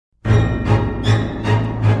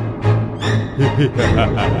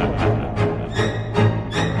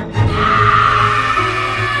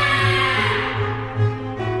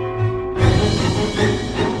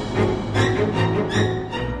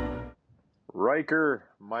Riker,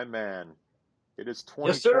 my man, it is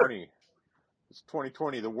Yes, sir. 2020. It's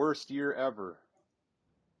 2020, the worst year ever.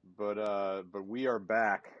 But we are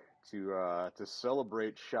back to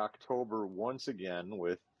celebrate Shocktober once again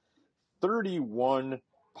with 31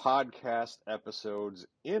 podcast episodes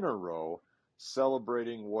in a row,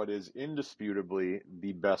 celebrating what is indisputably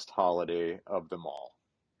the best holiday of them all.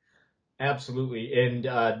 Absolutely. And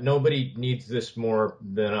nobody needs this more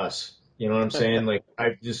than us. You know what I'm saying? Like,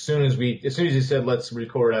 as soon as you said let's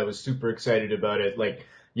record, I was super excited about it. Like,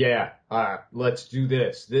 yeah, let's do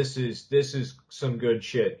this. This is some good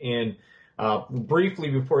shit. And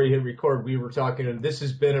briefly before you hit record, we were talking, and this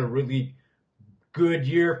has been a really good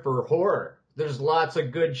year for horror. There's lots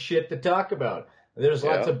of good shit to talk about. There's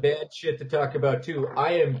lots Yeah. of bad shit to talk about too.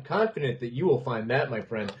 I am confident that you will find that, my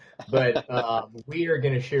friend. But we are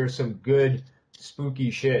going to share some good spooky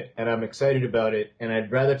shit, and I'm excited about it. And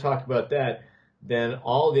I'd rather talk about that than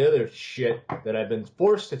all the other shit that I've been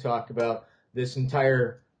forced to talk about this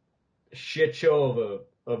entire shit show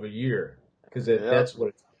of a year, because Yep. that's what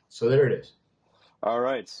it's. So there it is. All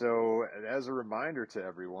right, so as a reminder to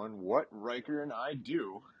everyone, what Riker and I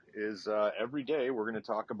do is every day we're going to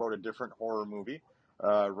talk about a different horror movie.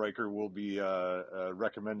 Riker will be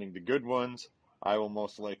recommending the good ones. I will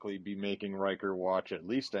most likely be making Riker watch at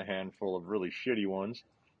least a handful of really shitty ones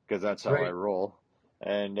because that's how I Right. roll.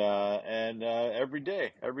 And every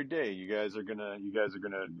day, you guys are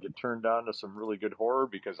gonna get turned on to some really good horror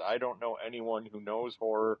because I don't know anyone who knows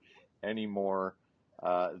horror anymore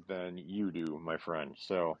than you do, my friend.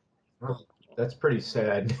 So, Oh, that's pretty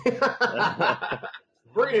sad.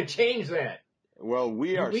 We're gonna change that. well,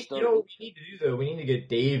 we are You know start. what we need to do though? We need to get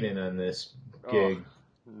Dave in on this Oh, gig.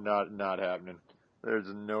 not happening. There's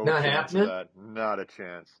no Not chance of happening? that. Not a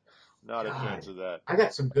chance. Not a chance God, of that. I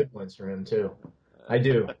got some good ones for him too. I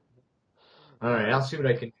do. All right, Uh, I'll see what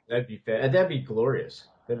I can do. That'd be glorious.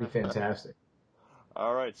 That'd be fantastic.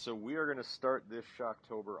 all right, so we are going to start this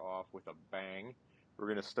Shocktober off with a bang. We're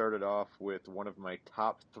going to start it off with one of my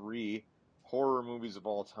top three horror movies of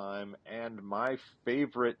all time and my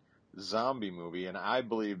favorite zombie movie. And I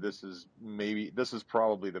believe this is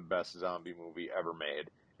probably the best zombie movie ever made,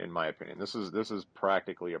 in my opinion. This is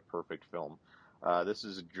practically a perfect film. This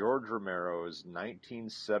is George Romero's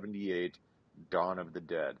 1978 Dawn of the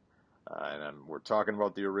Dead. We're talking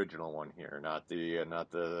about the original one here, not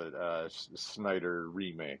the Snyder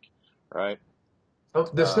remake, right? Oh,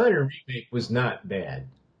 the Uh, Snyder remake was not bad.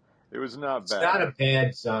 it was not It's not bad. a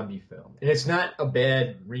bad zombie film, and it's not a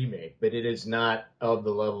bad remake, but it is not of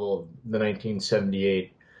the level of the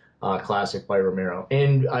 1978 classic by Romero.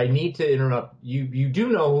 And I need to interrupt you. You do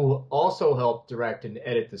know who also helped direct and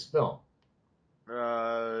edit this film?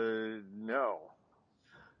 No.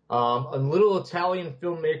 A little Italian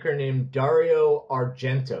filmmaker named Dario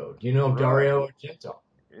Argento. Do you know Right. Dario Argento?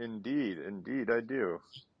 Indeed, I do.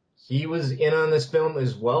 He was in on this film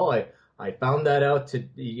as well. I found that out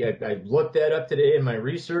I looked that up today in my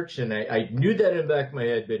research, and I knew that in the back of my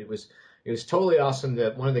head, but it was totally awesome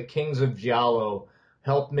that one of the kings of Giallo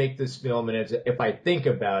helped make this film. And if I think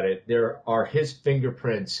about it, there are his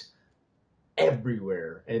fingerprints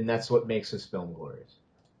everywhere, and that's what makes this film glorious.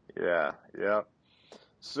 Yeah.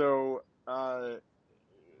 So,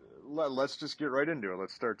 let's just get right into it.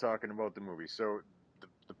 Let's start talking about the movie. So,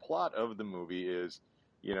 the plot of the movie is,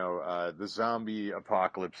 the zombie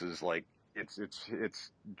apocalypse is like it's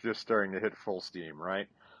just starting to hit full steam, right?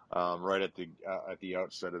 Right at the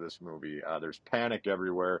outset of this movie, there's panic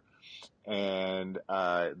everywhere, and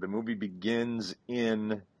the movie begins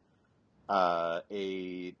in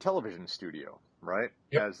a television studio, right?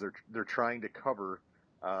 Yep. As they're trying to cover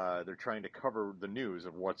the news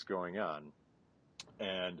of what's going on,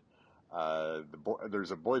 and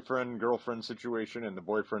there's a boyfriend girlfriend situation, and the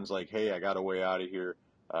boyfriend's like, "Hey, I got a way out of here.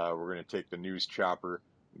 We're gonna take the news chopper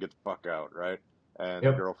and get the fuck out, right?" And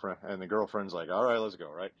Yep. the girlfriend's like, "All right, let's go,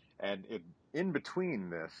 right?" And in between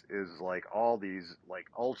this is like all these like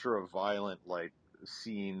ultra violent like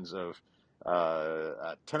scenes of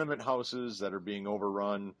tenement houses that are being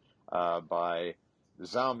overrun by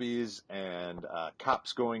zombies and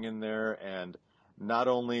cops going in there, and not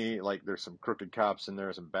only like there's some crooked cops in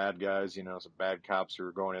there, some bad guys, some bad cops who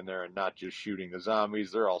are going in there and not just shooting the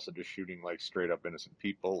zombies, they're also just shooting like straight up innocent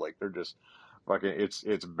people. Like they're just fucking it's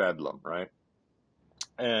bedlam, right?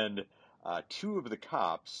 And two of the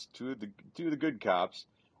good cops,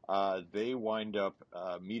 they wind up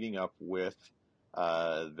meeting up with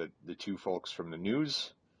the two folks from the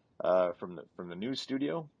news, from the news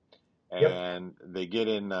studio, Yep. and they get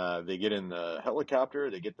in the helicopter,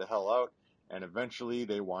 they get the hell out, and eventually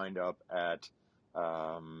they wind up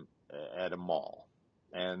um, at a mall.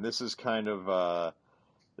 And this is kind of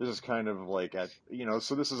like at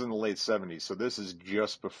so this is in the late 70s, so this is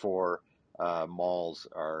just before malls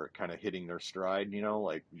are kind of hitting their stride,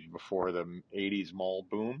 like before the 80s mall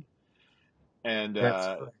boom. And That's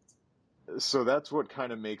correct. so that's what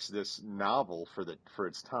kind of makes this novel for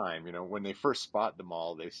its time. When they first spot the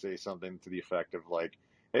mall, they say something to the effect of like,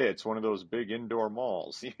 "Hey, it's one of those big indoor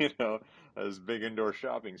malls, those big indoor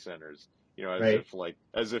shopping centers." Right.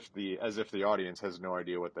 As if the audience has no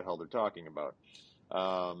idea what the hell they're talking about.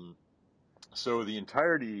 Um, so the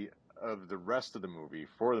entirety of the rest of the movie,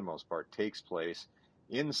 for the most part, takes place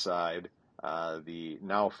inside the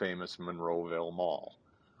now famous Monroeville Mall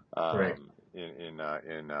Right. in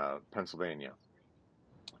Pennsylvania,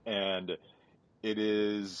 and it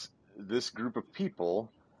is this group of people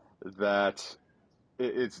that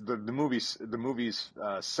it's the movie's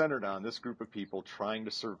centered on this group of people trying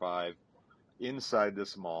to survive inside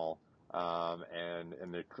this mall,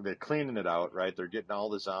 and they're cleaning it out, right? They're getting all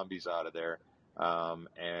the zombies out of there,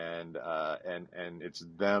 and it's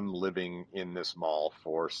them living in this mall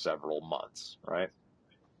for several months, right?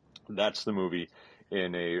 That's the movie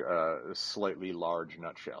in a slightly large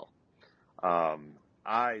nutshell.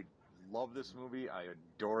 I love this movie. I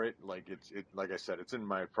adore it. Like I said, it's in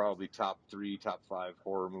my probably top three, top five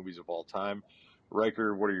horror movies of all time.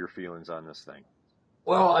 Riker, what are your feelings on this thing?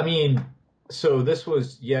 Well, I mean, so this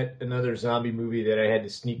was yet another zombie movie that I had to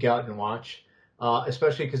sneak out and watch,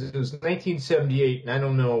 especially because it was 1978, and I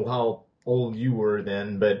don't know how old you were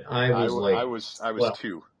then, but I was like I was 12.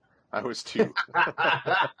 two. I was two.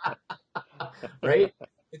 Right? And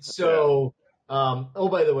Yeah. so, oh,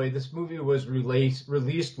 by the way, this movie was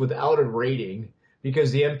released without a rating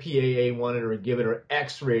because the MPAA wanted to give it an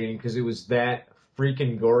X rating because it was that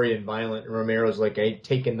freaking gory and violent. And Romero's like, I ain't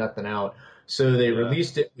taking nothing out. So they Yeah.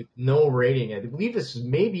 released it with no rating. I believe this is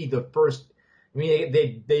maybe the first. I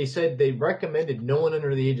mean, they said they recommended no one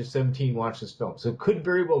under the age of 17 watch this film. So it could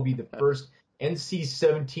very well be the first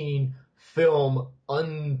NC-17 film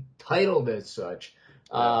untitled as such.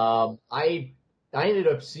 Yeah. Um, I I ended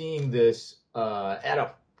up seeing this at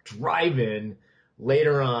a drive-in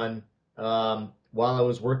later on while I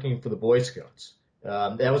was working for the Boy Scouts.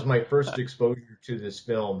 That was my first exposure to this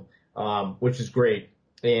film, which is great.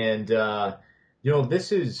 And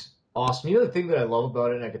this is awesome. The thing that I love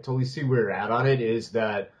about it, and I could totally see where you're at on it, is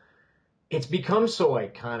that it's become so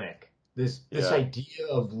iconic. This Yeah. idea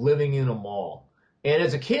of living in a mall. And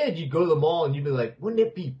as a kid, you'd go to the mall and you'd be like, wouldn't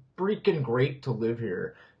it be freaking great to live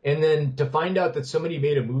here? And then to find out that somebody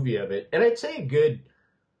made a movie of it, and I'd say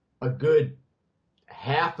a good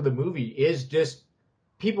half of the movie is just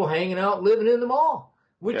people hanging out, living in the mall,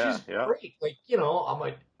 which Yeah. is Yeah. great. Like, I'm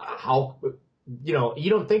like, how, you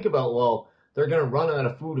don't think about, well, they're going to run out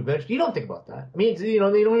of food eventually. You don't think about that. I mean, they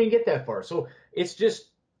don't even get that far. So it's just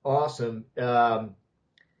awesome. But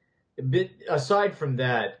aside from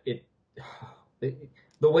that,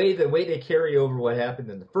 the way they carry over what happened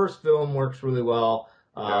in the first film works really well.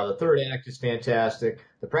 Yeah. The third act is fantastic.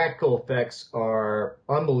 The practical effects are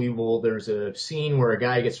unbelievable. There's a scene where a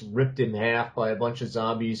guy gets ripped in half by a bunch of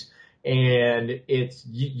zombies, and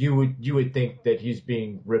you would think that he's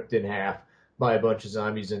being ripped in half by a bunch of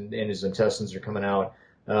zombies, and his intestines are coming out.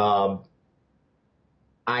 Um,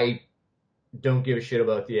 I don't give a shit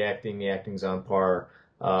about the acting. The acting's on par.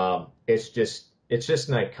 It's just an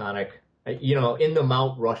iconic, in the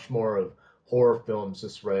Mount Rushmore of horror films,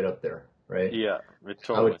 it's right up there, right? Yeah. I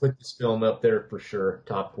Totally. would put this film up there for sure,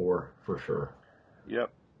 top four for sure.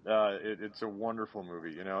 Yep. It's a wonderful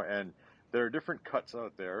movie, and there are different cuts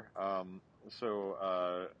out there.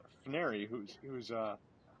 Fnary,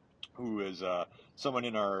 who is someone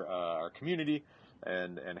in our community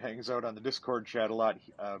and hangs out on the Discord chat a lot.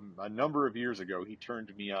 A number of years ago, he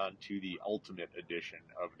turned me on to the Ultimate Edition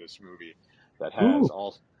of this movie that Ooh,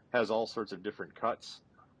 has all sorts of different cuts,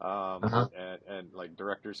 uh-huh. and like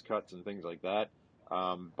director's cuts and things like that.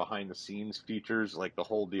 Behind the scenes features, like the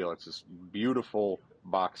whole deal. It's this beautiful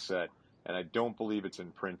box set, and I don't believe it's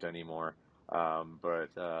in print anymore. But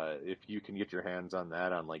if you can get your hands on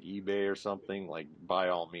that on like eBay or something, like by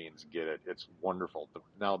all means get it. It's wonderful.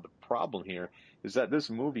 Now the problem here is that this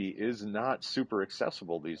movie is not super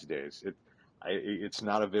accessible these days. It's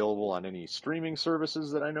not available on any streaming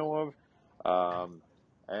services that I know of, um,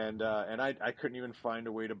 and I couldn't even find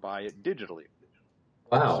a way to buy it digitally.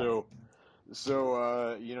 Wow.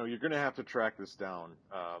 So you're going to have to track this down,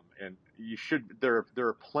 and you should. There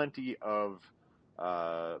are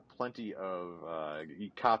plenty of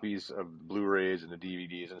copies of the Blu-rays and the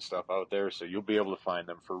DVDs and stuff out there, so you'll be able to find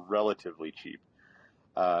them for relatively cheap.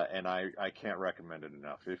 And I can't recommend it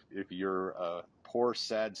enough. If you're a poor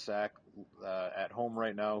sad sack at home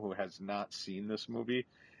right now who has not seen this movie,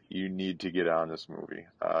 you need to get on this movie.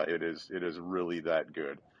 It is really that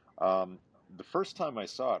good. Um, the first time I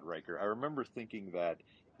saw it, Riker, I remember thinking that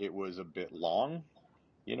it was a bit long,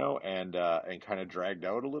 and kind of dragged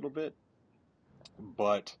out a little bit.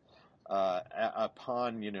 But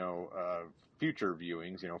upon future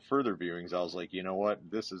viewings, further viewings, I was like, you know what,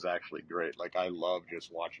 this is actually great. Like I love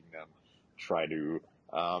just watching them try to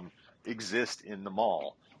exist in the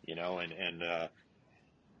mall,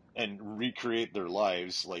 and recreate their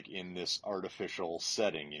lives like in this artificial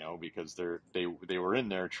setting, because they were in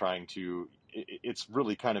there trying to. It's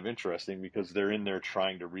really kind of interesting because they're in there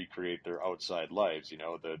trying to recreate their outside lives.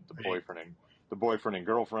 The Right. boyfriend and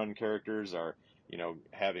girlfriend characters are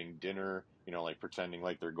having dinner, like pretending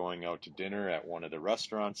like they're going out to dinner at one of the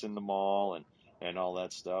restaurants in the mall and all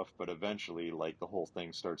that stuff. But eventually, like the whole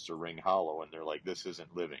thing starts to ring hollow, and they're like, "This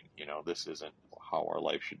isn't living. This isn't how our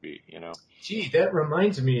life should be." Gee, that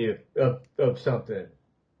reminds me of something.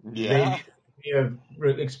 Yeah. Maybe I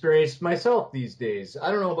have experienced myself these days.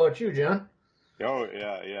 I don't know about you, John. Oh,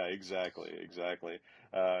 yeah, yeah, exactly, exactly.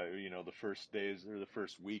 The first days or the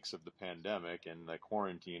first weeks of the pandemic and the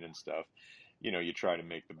quarantine and stuff, you try to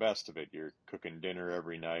make the best of it. You're cooking dinner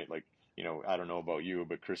every night. Like, I don't know about you,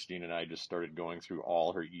 but Christine and I just started going through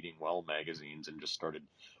all her Eating Well magazines and just started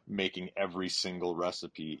making every single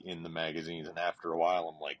recipe in the magazines. And after a while,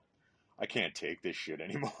 I'm like, I can't take this shit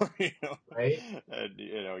anymore, Right? And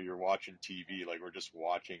you're watching TV, like we're just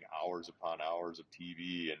watching hours upon hours of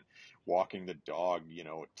TV and walking the dog,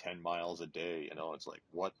 10 miles a day, it's like,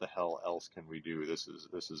 what the hell else can we do? This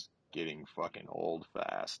is getting fucking old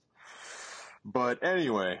fast. But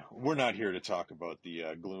anyway, we're not here to talk about the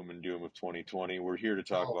gloom and doom of 2020. We're here to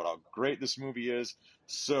talk Oh, about how great this movie is.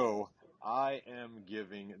 So I am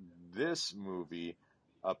giving this movie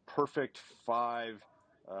a perfect five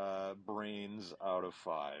brains out of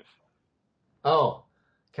five. oh,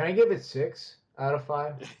 can I give it 6 out of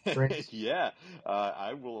 5 brains? Yeah,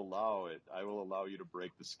 I will allow it. I will allow you to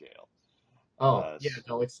break the scale. Oh, yeah,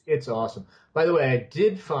 no, it's awesome. By the way, I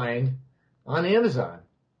did find on Amazon,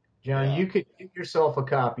 John, Yeah. you could get yourself a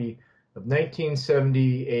copy of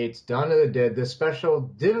 1978's Dawn of the Dead, the special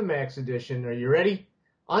Divimax edition. Are you ready?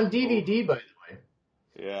 On Oh, DVD, by the way.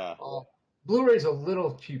 yeah. Uh, Blu-ray's a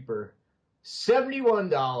little cheaper,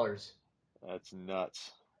 $71. That's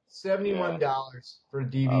nuts. $71 Yeah. for Uh,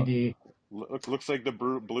 DVD, looks like the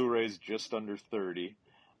Blu-ray's just under 30.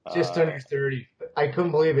 just Uh, under 30. I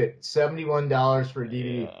couldn't believe it. $71 for a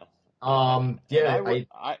DVD. yeah. And Yeah, I would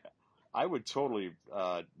I would totally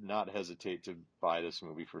not hesitate to buy this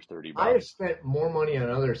movie for 30 I have bucks. spent more money on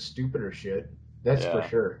other stupider shit. That's for Yeah.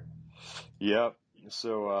 sure. Yep.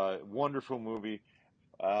 So wonderful movie.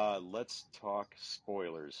 Let's talk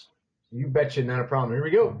spoilers. You betcha, not a problem. Here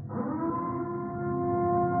we go.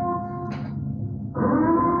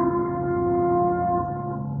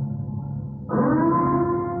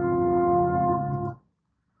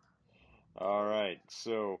 All right.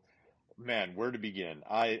 So, man, where to begin?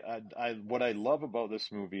 What I love about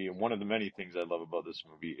this movie, and one of the many things I love about this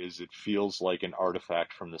movie, is it feels like an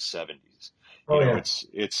artifact from the 70s. Oh yeah.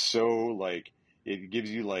 It's so like it gives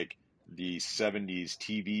you like the 70s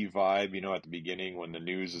TV vibe, at the beginning when the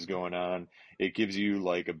news is going on. It gives you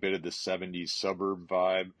like a bit of the 70s suburb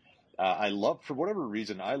vibe. I love, for whatever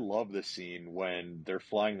reason, I love the scene when they're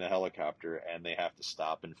flying the helicopter and they have to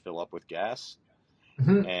stop and fill up with gas,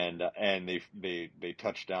 Mhm. and they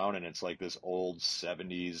touch down, and it's like this old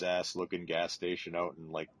 70s ass looking gas station out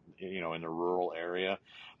in, like, in a rural area.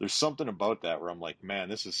 There's something about that where I'm like, man,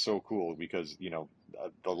 this is so cool because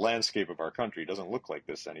the landscape of our country doesn't look like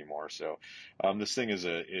this anymore. So this thing is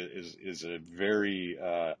a very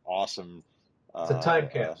awesome. It's a time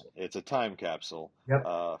capsule. It's a time capsule Yep.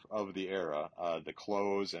 of the era. The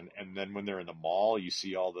clothes, and then when they're in the mall, you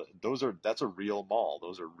see all that's a real mall.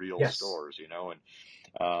 Those are real Yes. stores,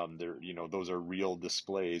 and those are real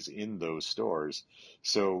displays in those stores.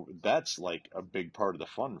 So that's like a big part of the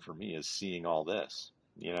fun for me, is seeing all this.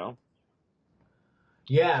 Yeah.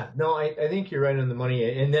 No, I think you're right on the money.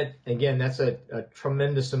 And that again, that's a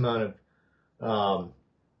tremendous amount of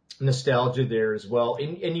nostalgia there as well.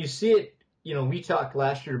 And you see it, we talked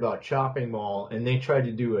last year about Chopping Mall and they tried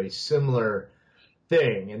to do a similar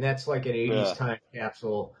thing, and that's like an 80s Yeah. time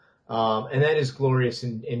capsule. And that is glorious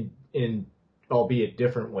in albeit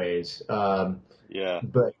different ways. Yeah.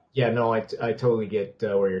 But yeah, no, I totally get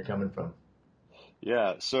where you're coming from.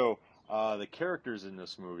 Yeah. So The characters in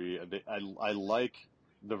this movie, I like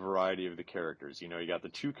the variety of the characters. You know, you got the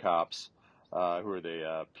two cops, who are they?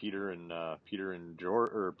 Peter and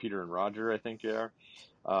George, or Peter and Roger, I think they are.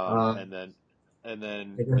 Uh, And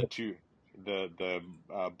then the two, the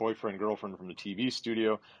boyfriend girlfriend from the TV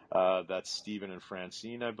studio. That's Stephen and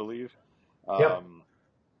Francine, I believe. yep. Um,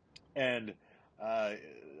 and uh,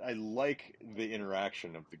 I like the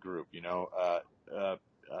interaction of the group. Uh,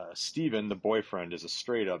 Steven, the boyfriend, is a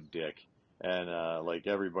straight up dick, and like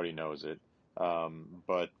everybody knows it.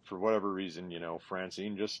 But for whatever reason,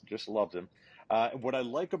 Francine just loves him. What I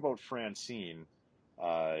like about Francine,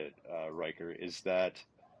 Riker, is that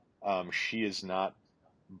she is not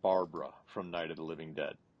Barbara from Night of the Living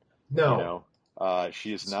Dead. You No, know,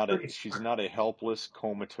 it's pretty she's smart. not a helpless,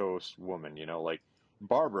 comatose woman. Like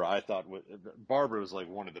Barbara, I thought Barbara was like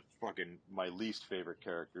one of the fucking my least favorite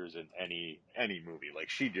characters in any movie. Like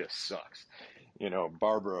she just sucks.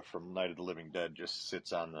 Barbara from Night of the Living Dead just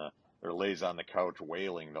sits on the or lays on the couch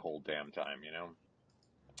wailing the whole damn time.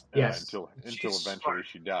 Yes, Until she's eventually smart.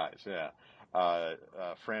 she dies. Yeah.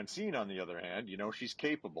 Francine, on the other hand, she's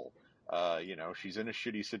capable. She's in a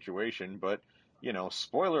shitty situation, but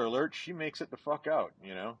spoiler alert, she makes it the fuck out.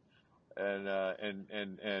 And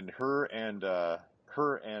her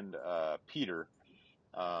and Peter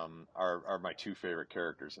are my two favorite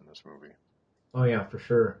characters in this movie. Oh yeah, for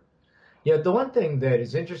sure. Yeah, the one thing that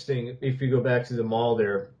is interesting, if you go back to the mall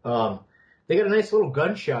there, they got a nice little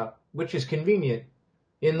gun shop, which is convenient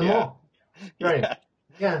in the Yeah, mall. Right. yeah,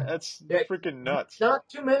 Yeah. that's Yeah. freaking nuts. Not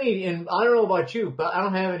too many, and I don't know about you, but I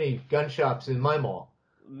don't have any gun shops in my mall.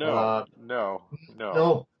 No, Uh, no, no.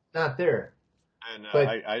 no, not there. And But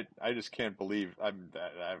I just can't believe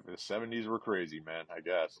the '70s were crazy, man. I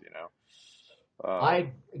guess.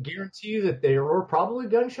 I guarantee you that there were probably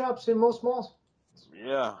gun shops in most malls.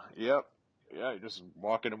 Yeah, yep, yeah. You just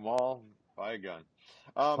walk in a mall, buy a gun.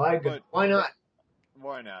 But Why not?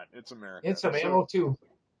 why not? It's And America. some ammo too.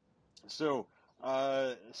 So,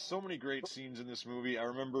 so many great scenes in this movie. I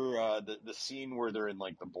remember the scene where they're in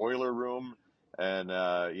like the boiler room, and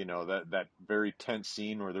that very tense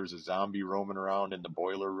scene where there's a zombie roaming around in the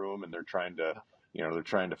boiler room, and they're trying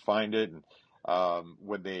to find it. And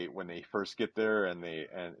when they first get there and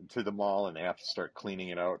to the mall, and they have to start cleaning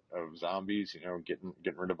it out of zombies, getting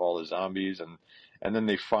rid of all the zombies, and then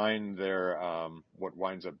they find their what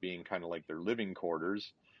winds up being kind of like their living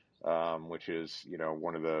quarters, which is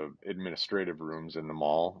one of the administrative rooms in the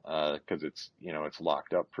mall, because it's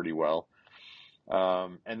locked up pretty well.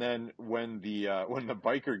 And then when the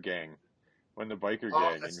biker Oh, gang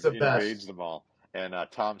that's the invades best. the mall, and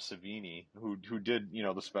Tom Savini, who did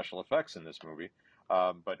the special effects in this movie,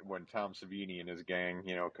 but when Tom Savini and his gang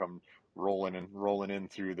come rolling in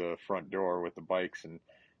through the front door with the bikes, and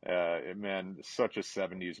man, such a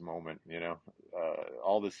 '70s moment.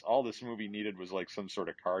 All this movie needed was like some sort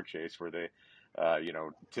of car chase where they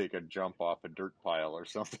take a jump off a dirt pile or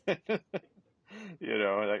something.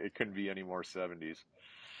 It couldn't be any more '70s.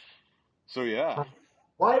 So yeah.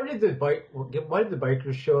 Why did the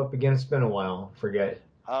bikers show up again? It's been a while. Forget.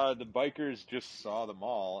 The bikers just saw the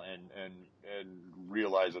mall and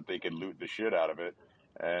realized that they could loot the shit out of it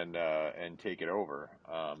and take it over.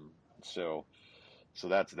 So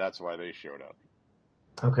that's why they showed up.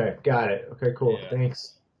 Okay, got it. Okay, cool. Yeah.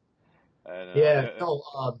 Thanks. And Yeah,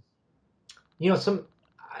 no, some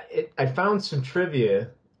I found some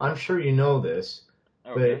trivia. I'm sure you know this,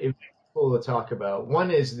 but okay. it's cool to talk about.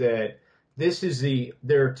 One is that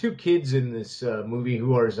there are two kids in this movie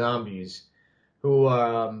who are zombies, who,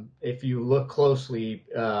 if you look closely,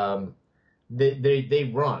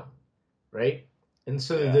 they run, right? And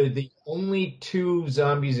so Yeah. they're the only two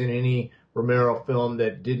zombies in any Romero film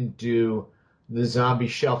that didn't do the zombie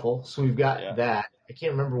shuffle. So we've got Yeah. that. I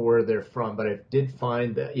can't remember where they're from, but I did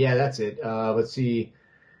find that. Yeah, that's it. Let's see.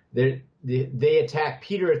 They attack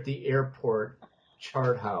Peter at the airport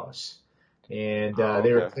chart house, and Oh,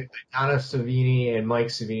 they were okay. played by Donna Savini and Mike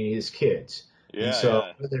Savini, his kids, and Yeah, so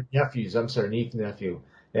yeah. their nephews. I'm sorry, niece and nephew,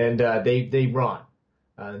 and they run.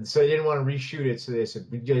 And so they didn't want to reshoot it, so they said,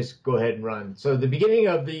 "We just go ahead and run." So the beginning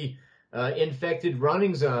of the infected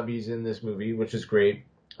running zombies in this movie, which is great.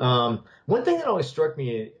 One thing that always struck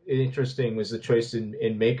me interesting was the choice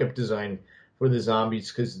in makeup design for the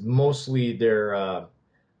zombies, because mostly they're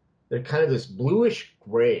kind of this bluish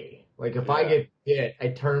gray. Like if I Yeah. get bit, I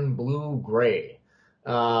turn blue gray.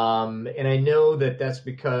 And I know that that's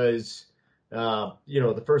because,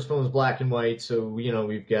 the first film is black and white. So,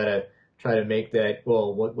 we've got to try to make that,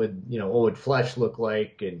 well, what would flesh look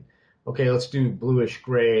like? And okay, let's do bluish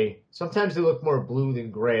gray. Sometimes they look more blue than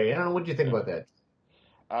gray. I don't know. What do you think Yeah. about that?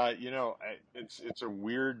 It's a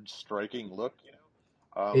weird, striking look. It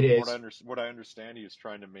From is. what I understand, he was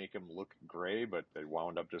trying to make him look gray, but they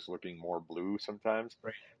wound up just looking more blue sometimes.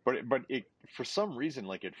 Right. But it for some reason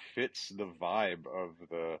like it fits the vibe of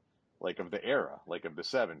the era, like of the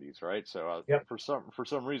 70s, right? So Yep. for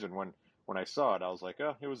some reason when I saw it, I was like,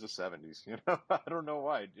 oh, it was the 70s, you know. I don't know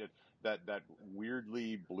why. That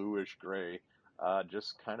weirdly bluish gray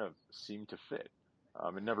just kind of seemed to fit.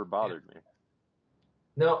 It never bothered me.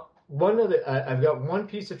 Now, I've got one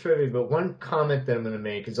piece of trivia, but one comment that I'm going to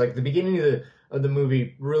make is like the beginning of the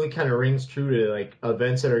movie really kind of rings true to like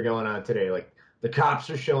events that are going on today. Like the cops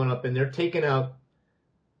are showing up and they're taking out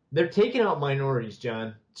minorities,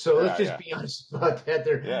 John. So let's Yeah, just yeah, be honest about that. yeah,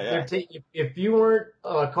 They're yeah, taking if you weren't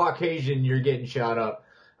Caucasian, you're getting shot up.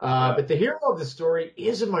 yeah, But the hero of the story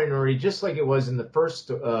is a minority, just like it was in the first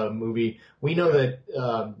movie. We know yeah.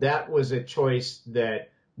 that that was a choice that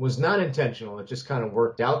was not intentional. It just kind of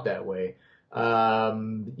worked out that way.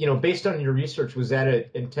 Based on your research, was that an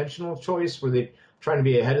intentional choice? Were they trying to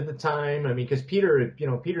be ahead of the time? I mean, because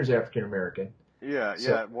Peter's African American. Yeah, So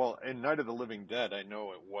yeah. Well, in Night of the Living Dead, I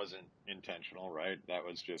know it wasn't intentional, right? That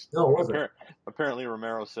was just no, it wasn't. apparently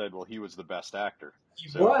Romero said, well, he was the best actor, He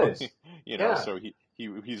so was. Yeah. so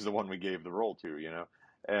he's the one we gave the role to,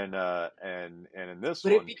 and in this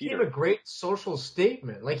But it one, became a Peter, great social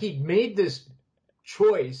statement. Like he made this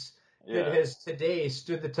choice that yeah, has today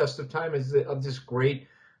stood the test of time of this great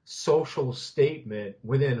social statement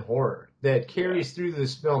within horror that yeah, carries through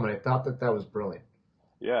this film, and I thought that that was brilliant.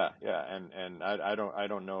 yeah, yeah, and I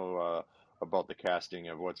don't know about the casting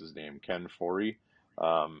of what's his name, Ken Foree,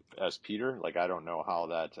 as Peter. Like I don't know how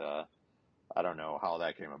that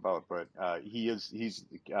came about, but he's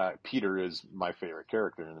Peter is my favorite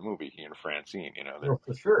character in the movie. He and Francine, No,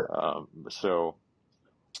 for sure. so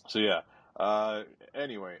yeah. Uh,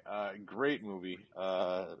 anyway, great movie.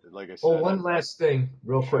 Like I Oh, said, one last thing,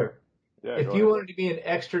 real quick. sure. Yeah, If go you ahead. wanted to be an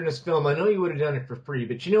extra in this film, I know you would have done it for free,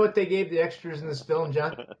 but you know what they gave the extras in this film,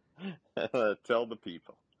 John? Tell the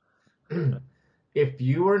people. If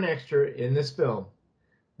you were an extra in this film,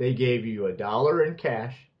 they gave you $1 in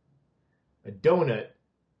cash, a donut,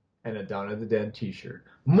 and a Dawn of the Dead T-shirt.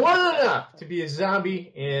 More than enough to be a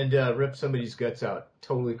zombie and rip somebody's guts out.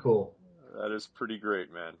 Totally cool. That is pretty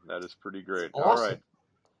great, man. That is pretty It's great. All right. awesome.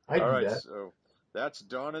 I All do right, that. so that's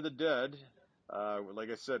Dawn of the Dead. Like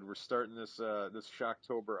I said, we're starting this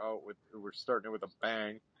Shocktober out with we're starting it with a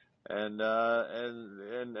bang, and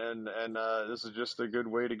this is just a good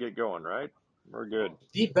way to get going, right? We're good.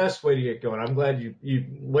 The best way to get going. I'm glad you.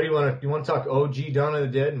 What do you want to talk OG Dawn of the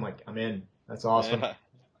Dead? I'm like, I'm in. That's awesome. Yeah.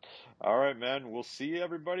 All right, man. We'll see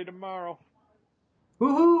everybody tomorrow.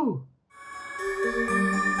 Woohoo!